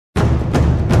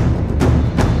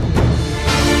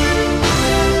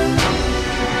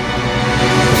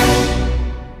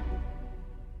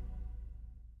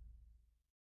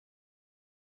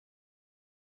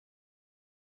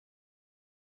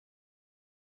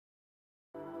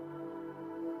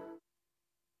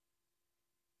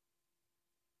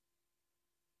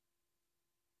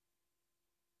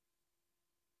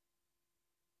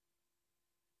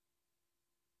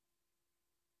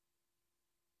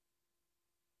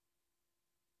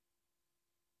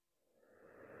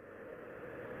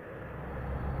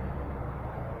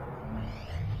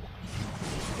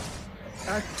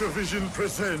Activision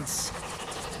presents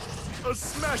a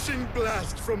smashing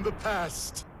blast from the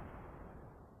past.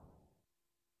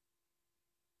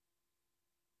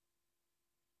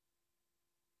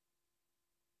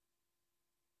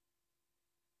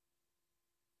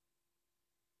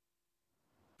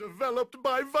 Developed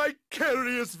by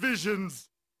Vicarious Visions.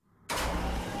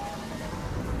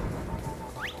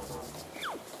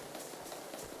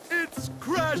 It's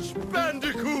Crash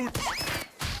Bandicoot!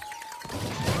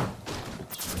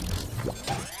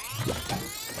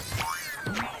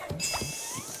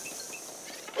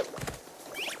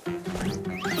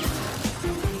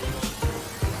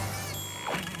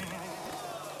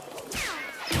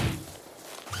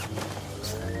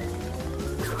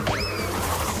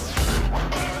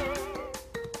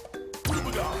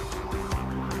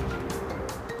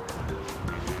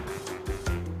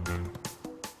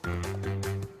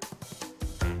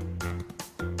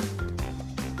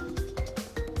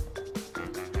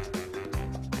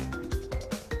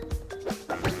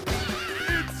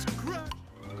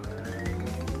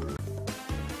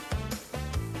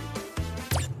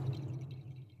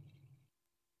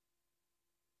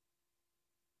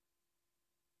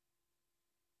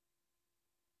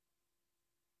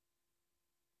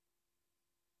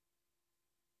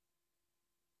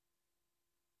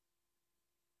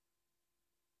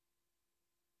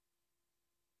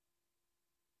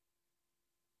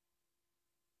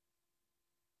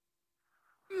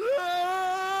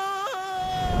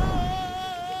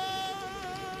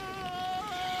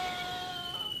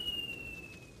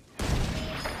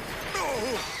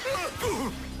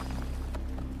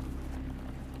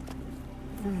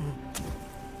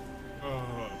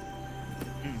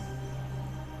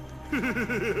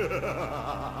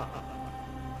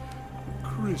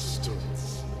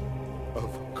 Crystals,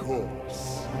 of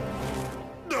course.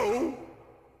 No!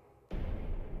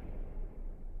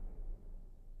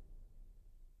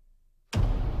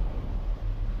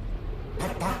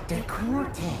 But Dr.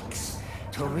 Cortex,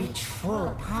 to reach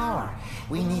full power,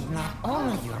 we need not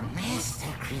only your master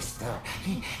crystal,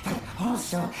 but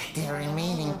also the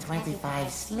remaining 25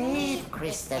 slave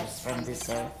crystals from the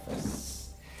surface.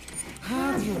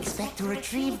 How do you expect to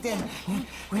retrieve them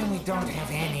when we don't have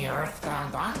any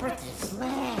Earthbound operatives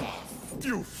left?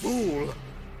 You fool!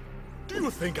 Do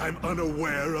you think I'm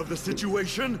unaware of the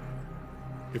situation?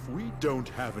 If we don't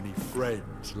have any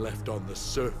friends left on the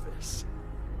surface,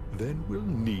 then we'll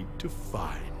need to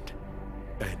find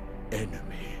an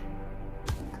enemy.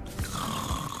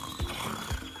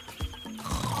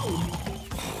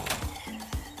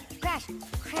 Crash!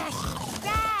 Crash!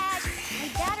 Crash! My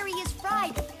battery is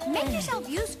fried. Make yourself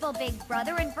useful, big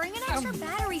brother, and bring an extra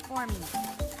battery for me.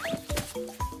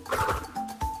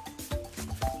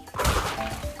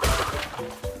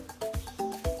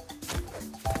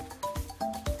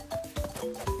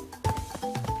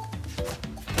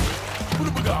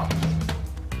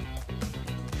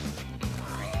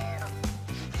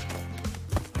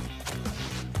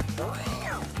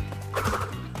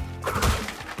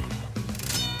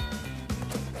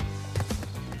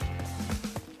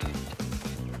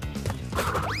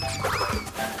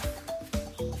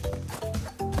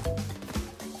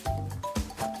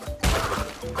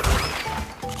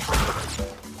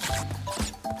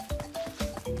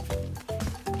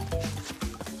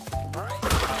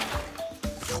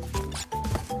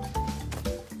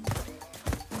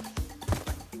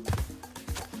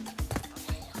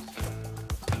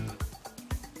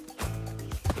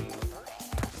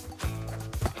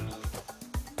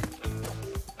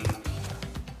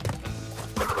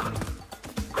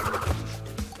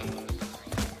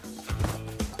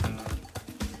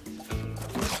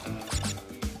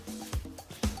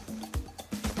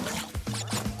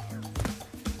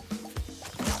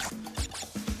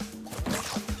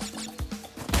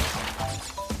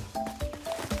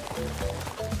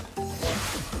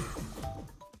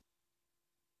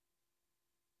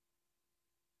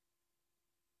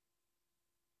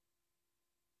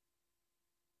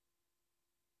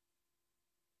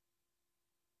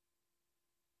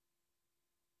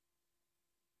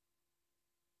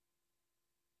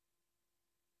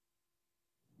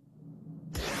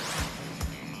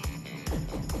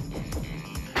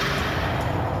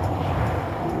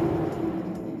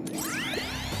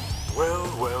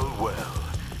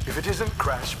 If it isn't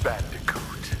Crash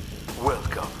Bandicoot,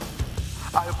 welcome.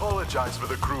 I apologize for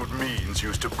the crude means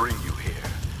used to bring you here,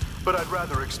 but I'd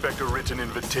rather expect a written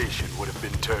invitation would have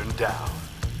been turned down.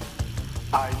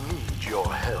 I need your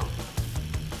help.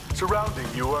 Surrounding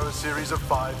you are a series of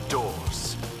 5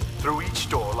 doors. Through each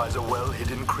door lies a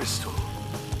well-hidden crystal.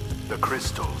 The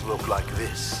crystals look like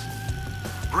this.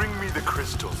 Bring me the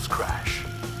crystals, Crash.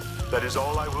 That is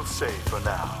all I will say for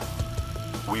now.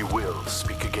 We will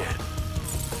speak again.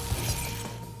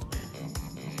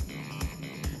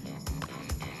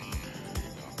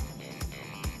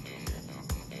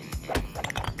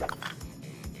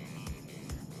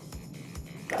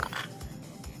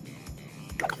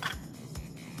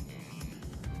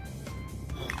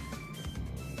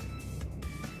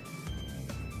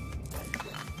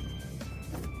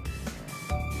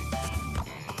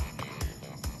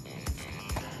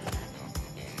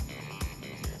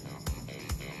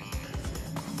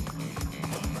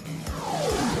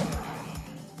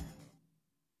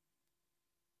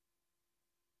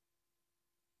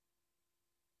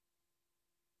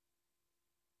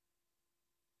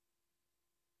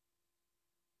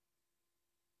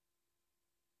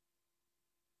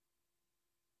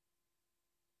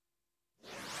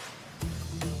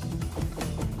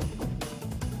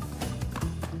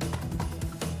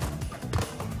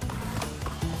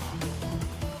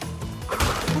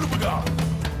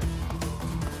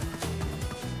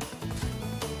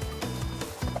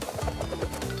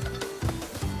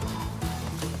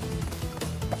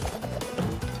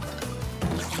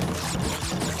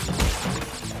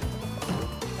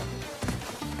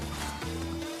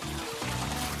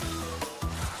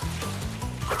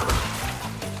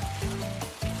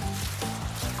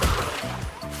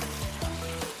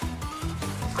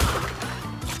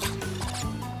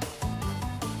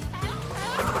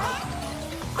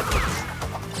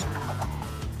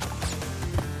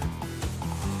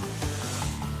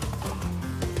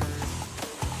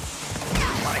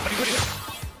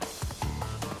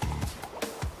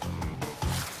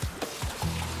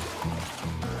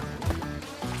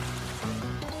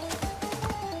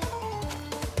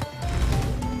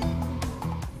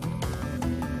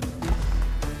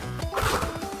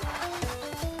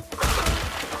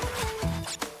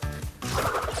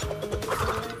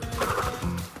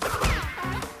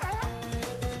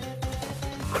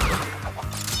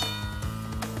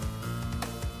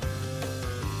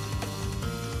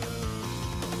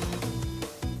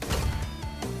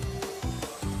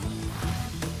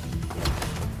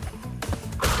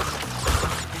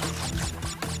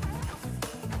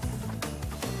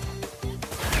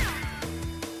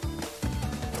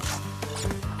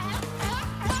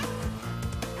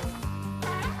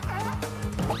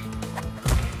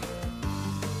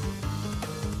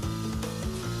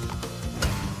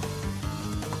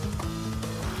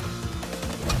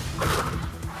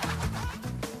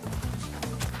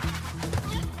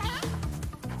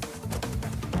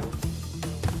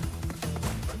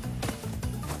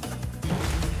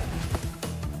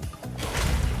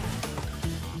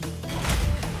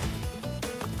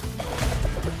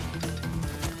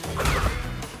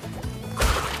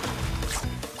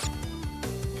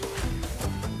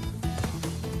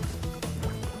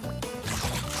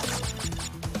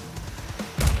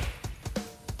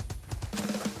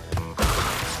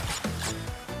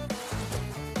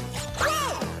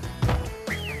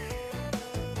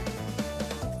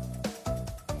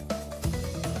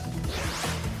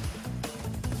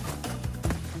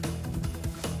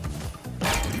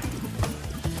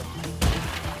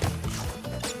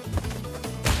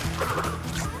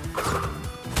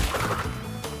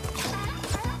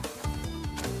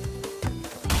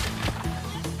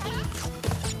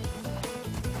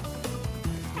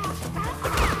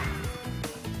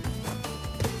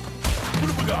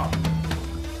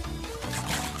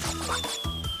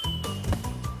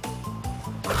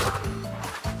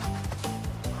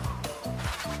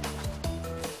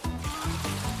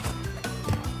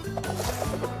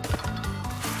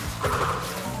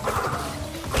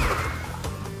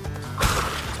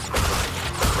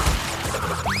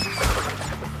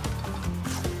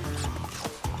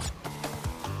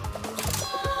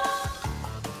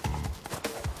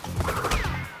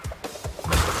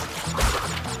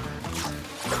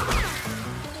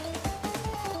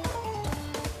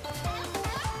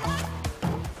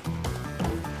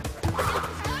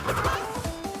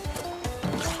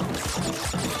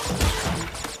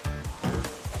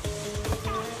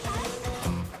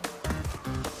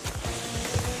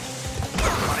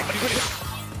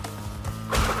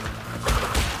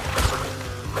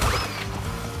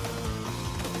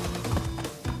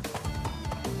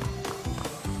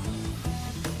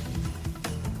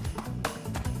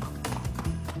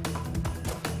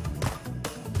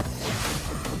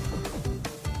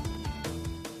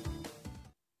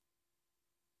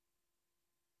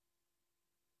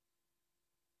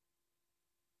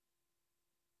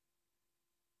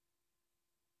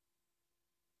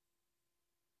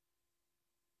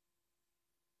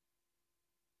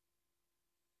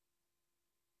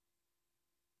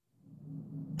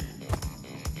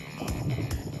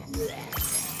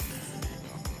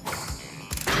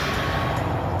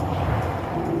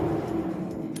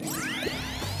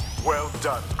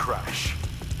 done, Crash.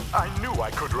 I knew I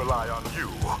could rely on you.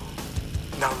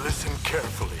 Now listen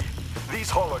carefully. These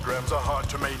holograms are hard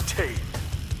to maintain.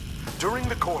 During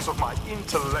the course of my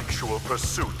intellectual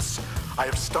pursuits, I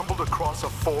have stumbled across a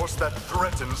force that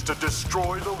threatens to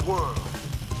destroy the world.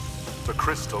 The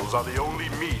crystals are the only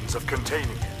means of containing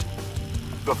it.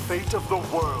 The fate of the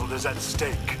world is at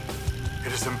stake.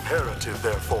 It is imperative,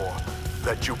 therefore,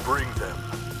 that you bring them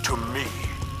to me.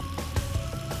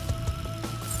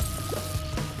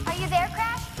 Are you there,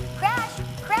 Crash? Crash!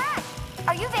 Crash!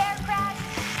 Are you there, Crash?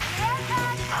 Are you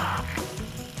there, Crash?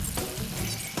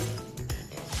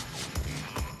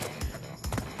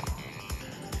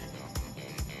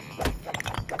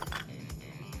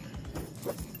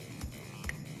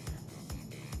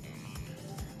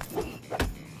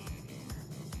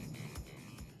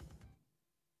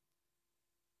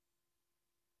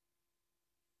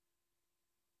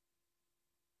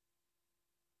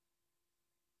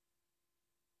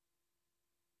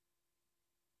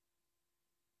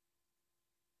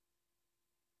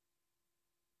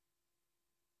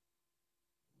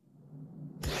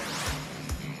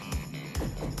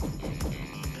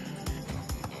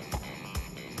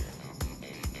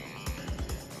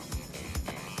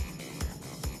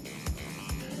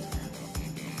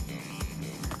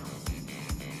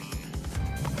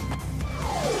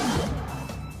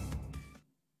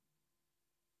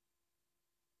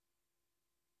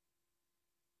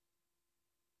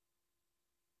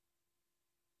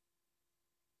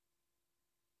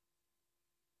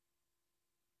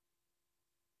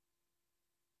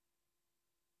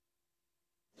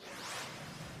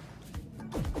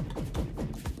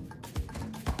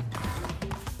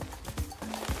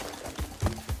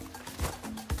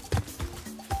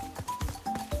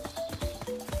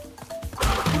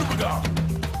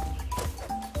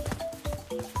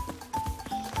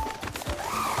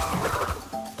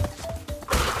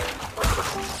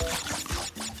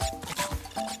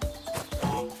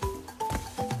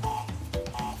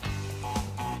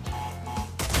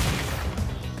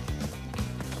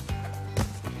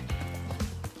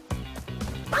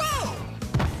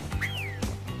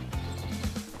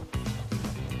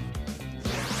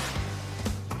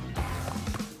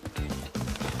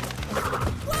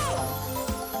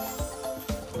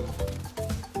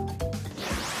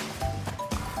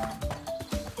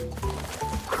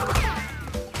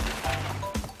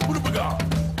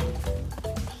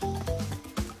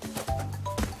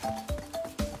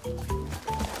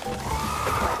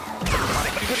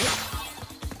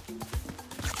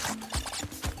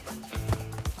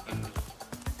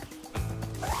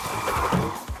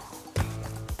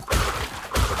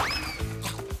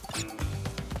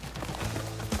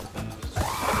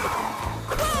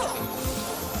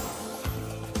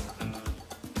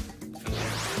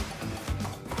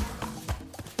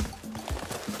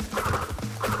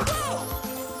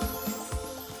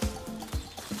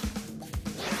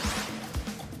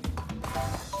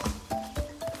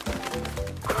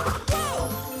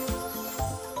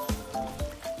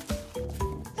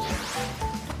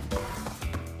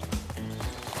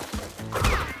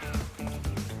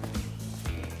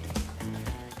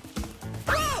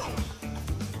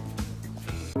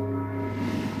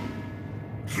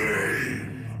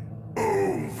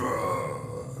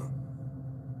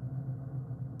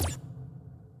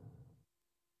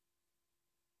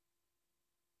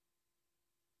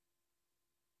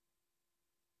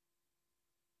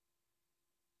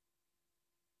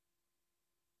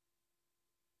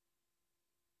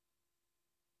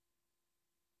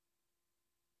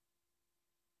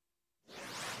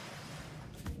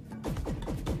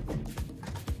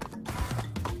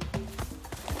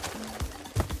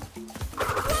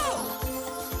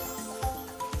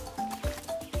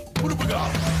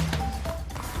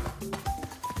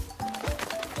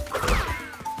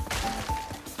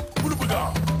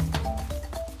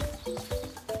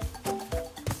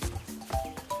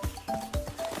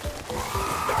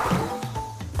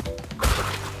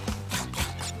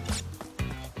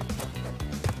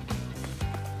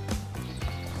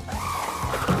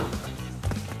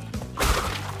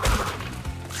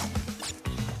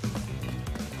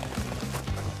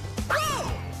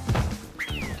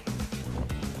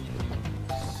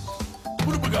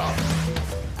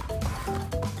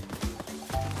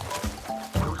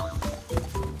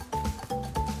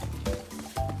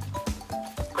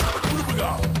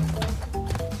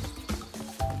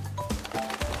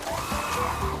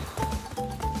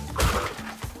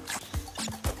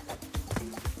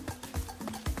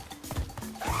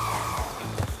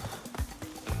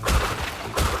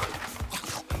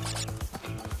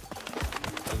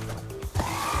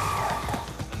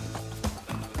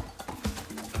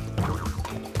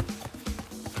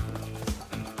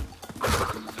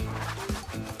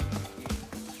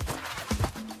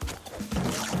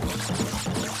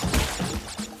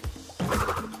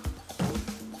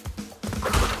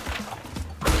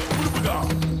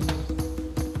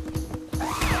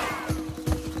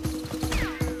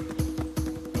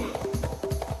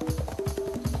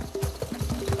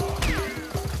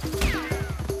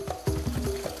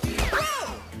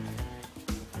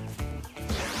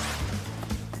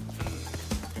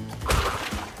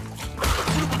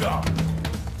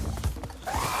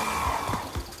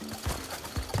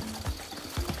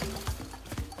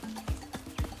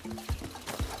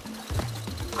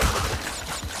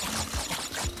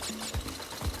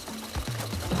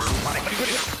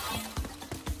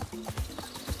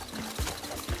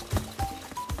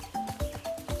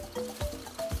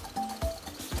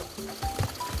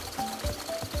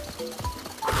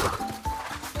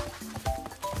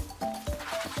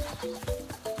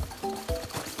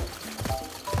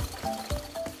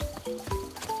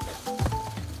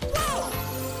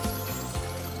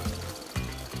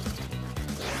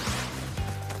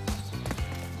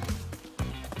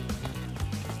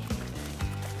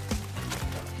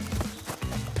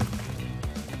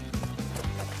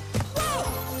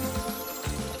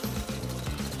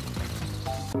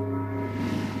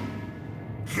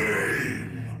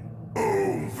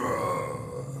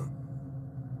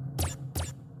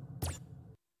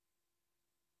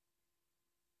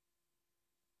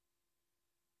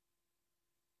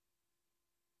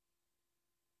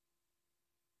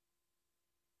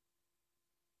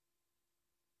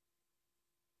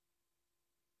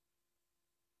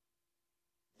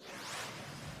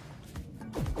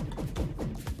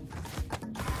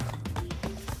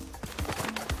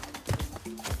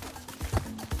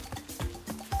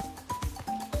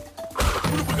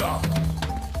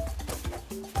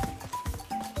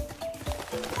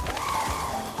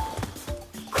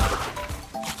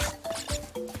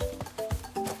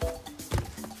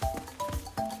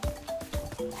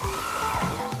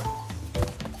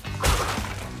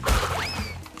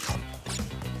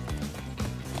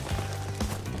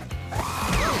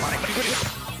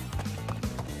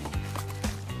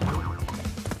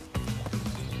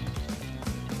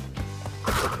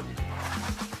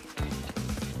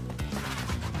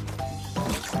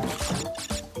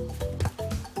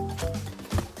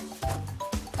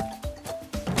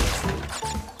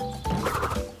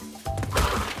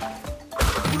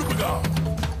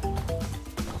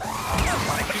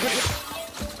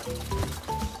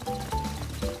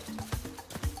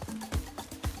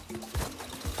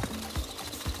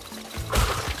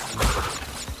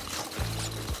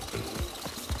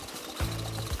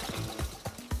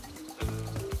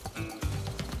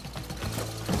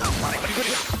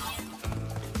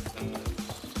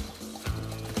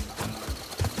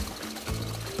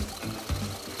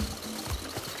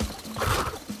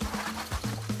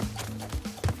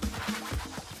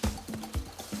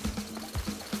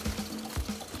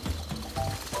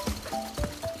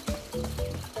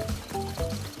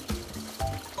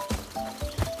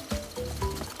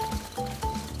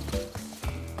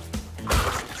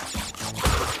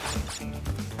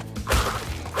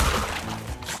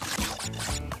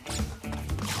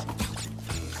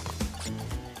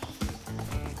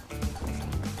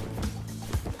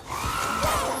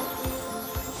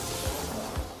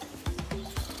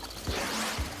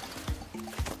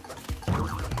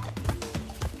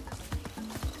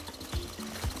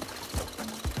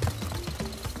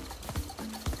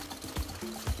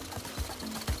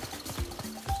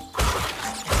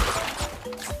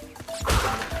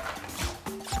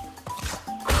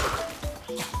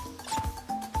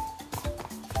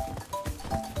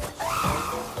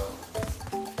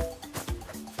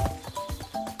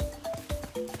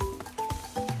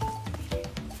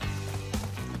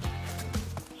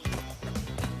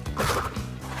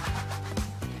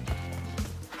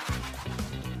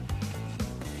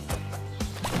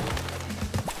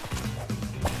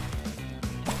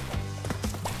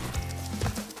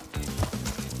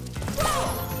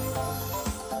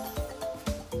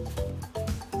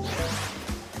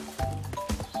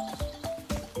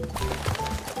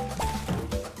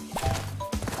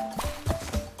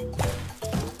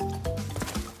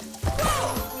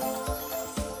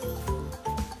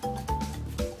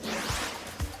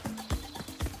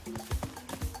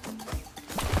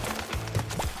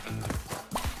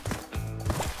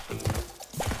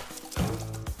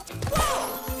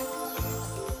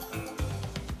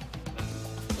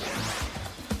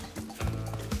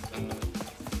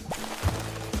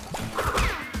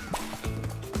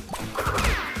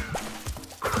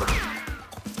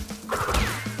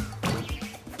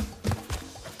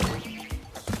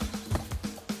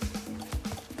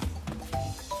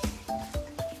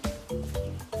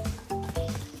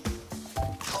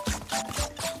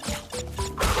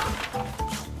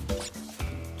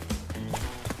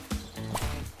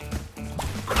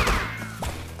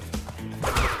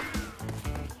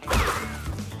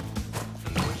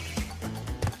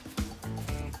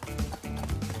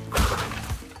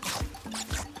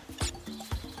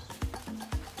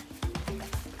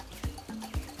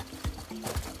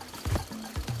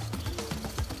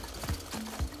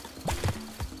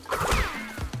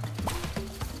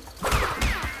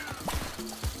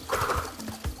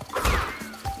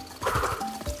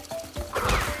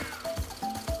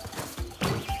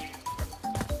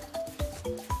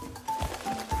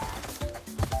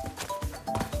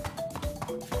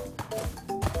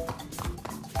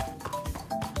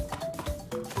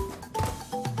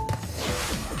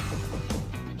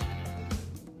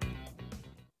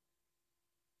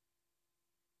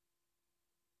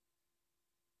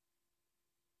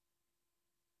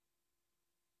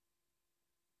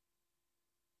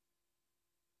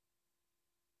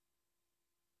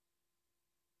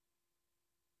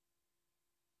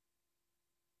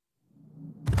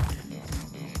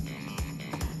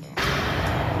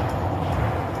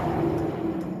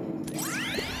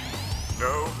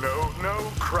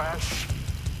 Crash.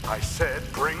 I said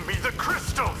bring me the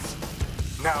crystals.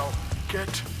 Now,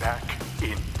 get back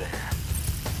in there.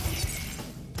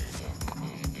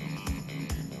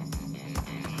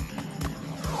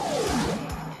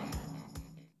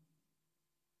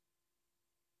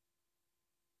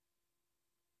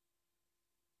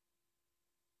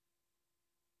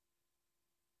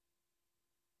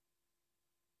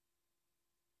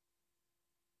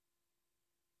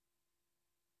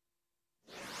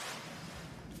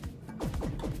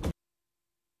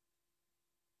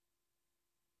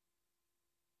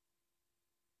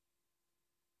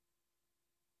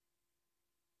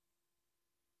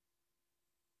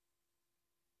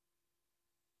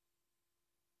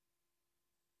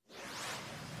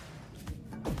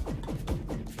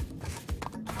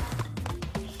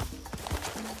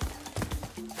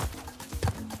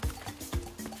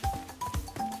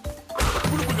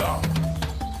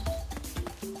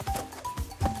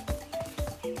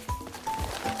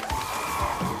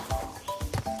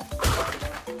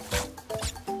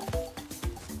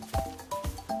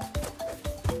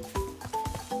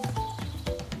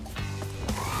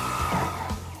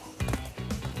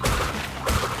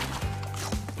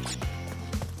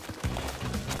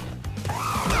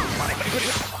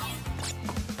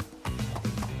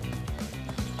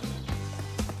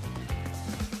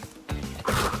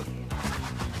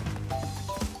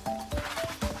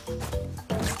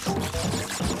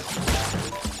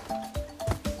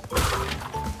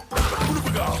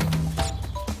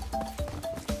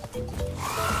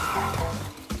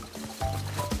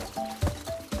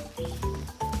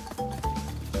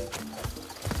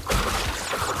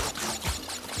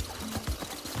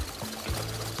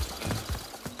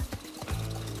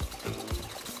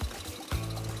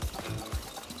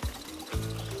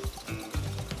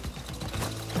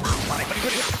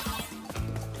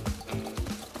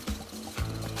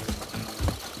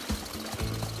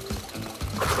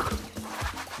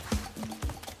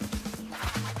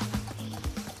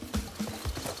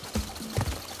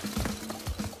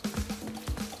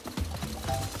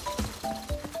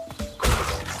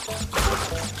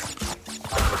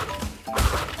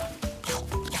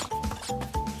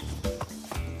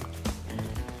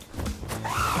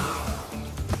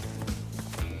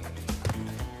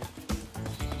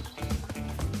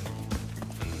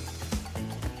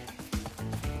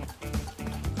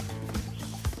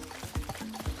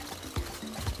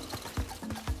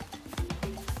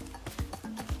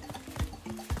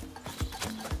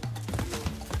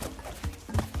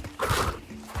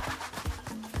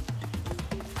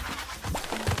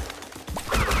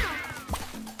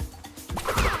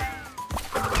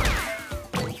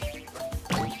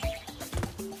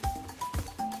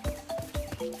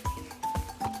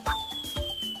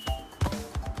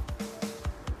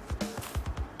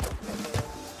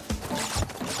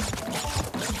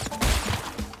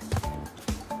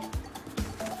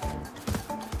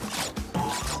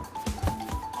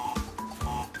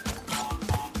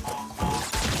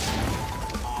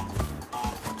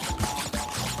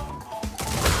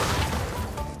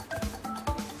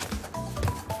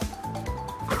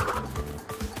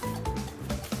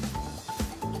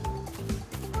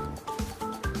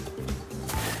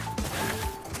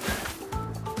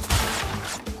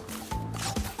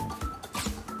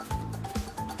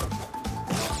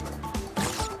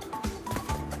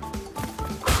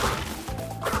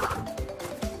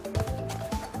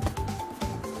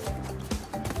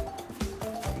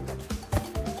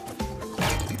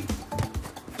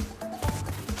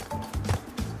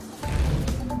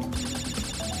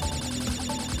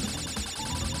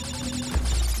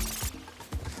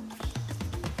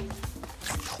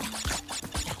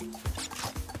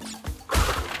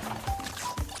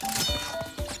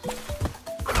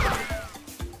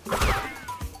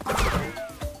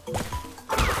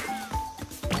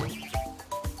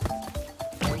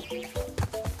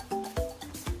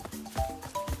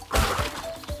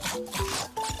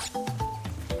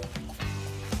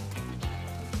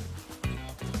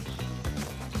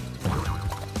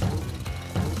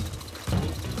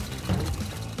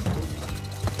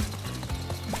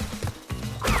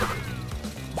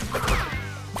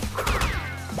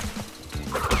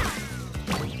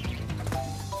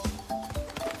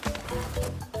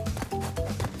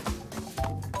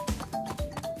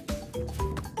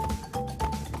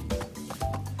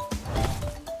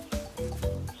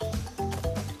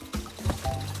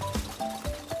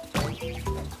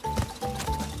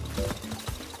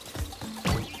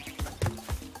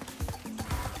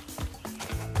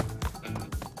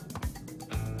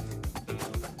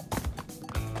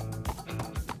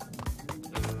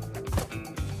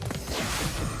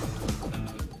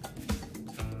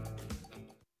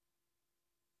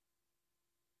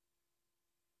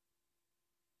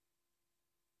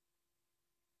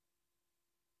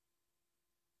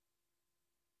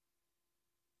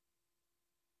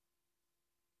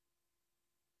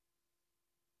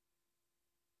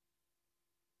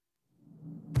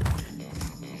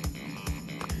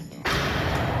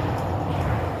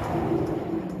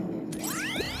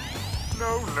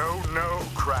 no,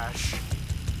 Crash.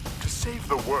 To save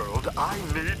the world, I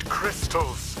need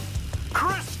crystals.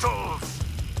 Crystals!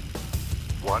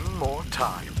 One more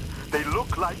time. They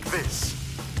look like this.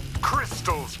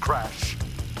 Crystals, Crash.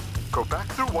 Go back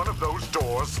through one of those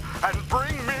doors and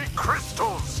bring me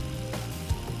crystals!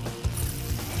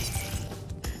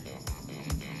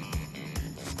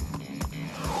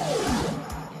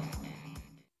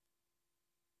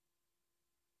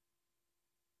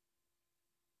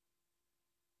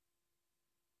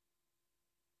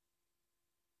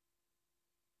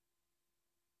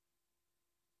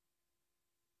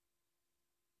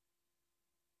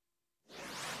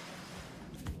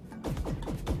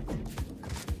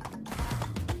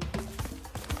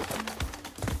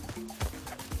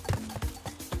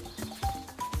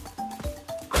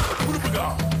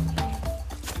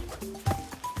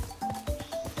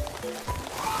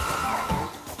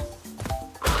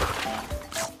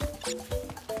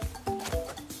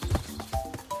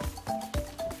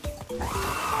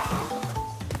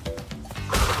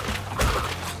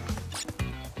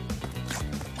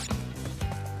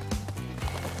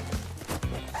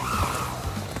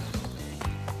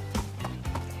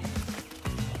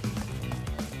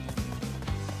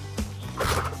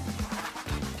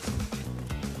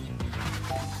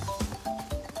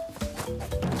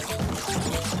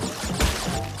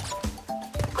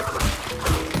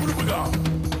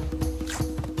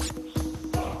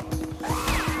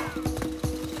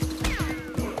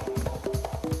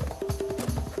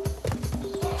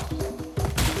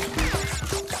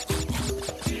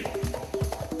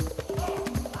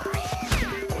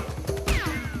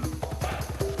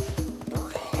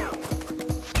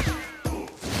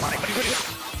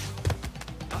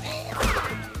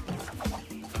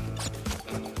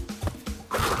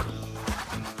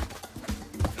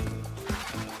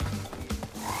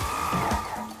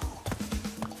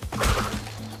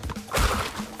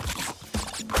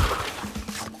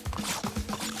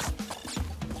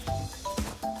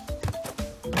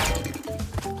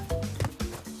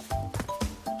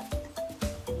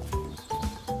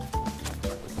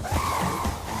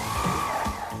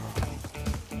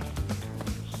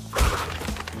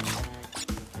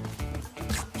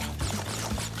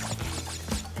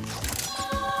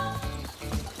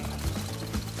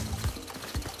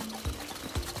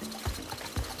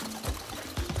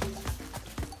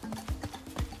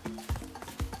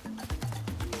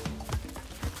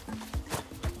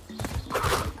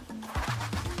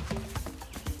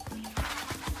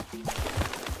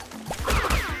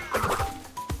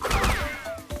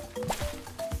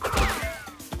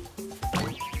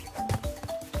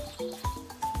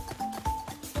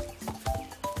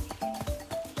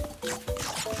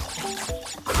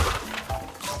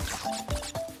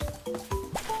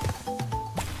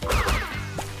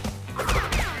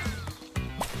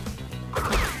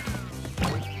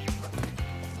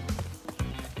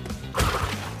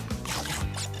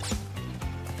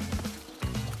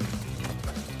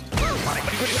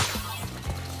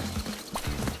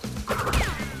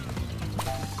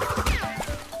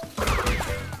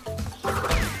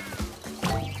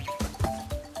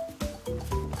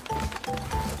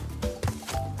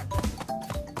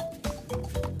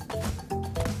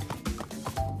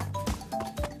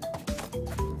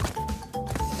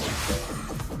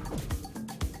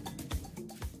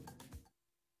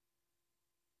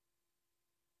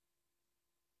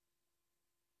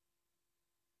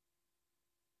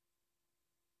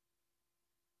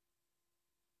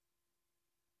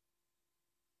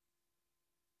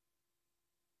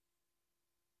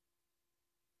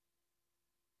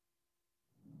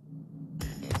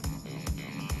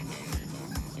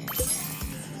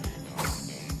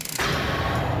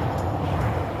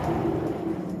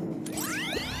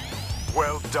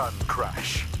 Well done,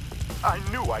 Crash. I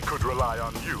knew I could rely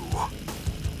on you.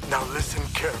 Now listen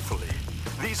carefully.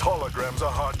 These holograms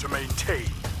are hard to maintain.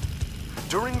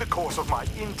 During the course of my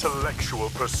intellectual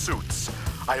pursuits,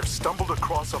 I have stumbled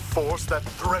across a force that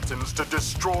threatens to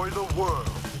destroy the world.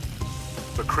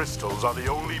 The crystals are the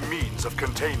only means of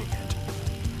containing it.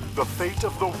 The fate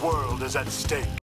of the world is at stake.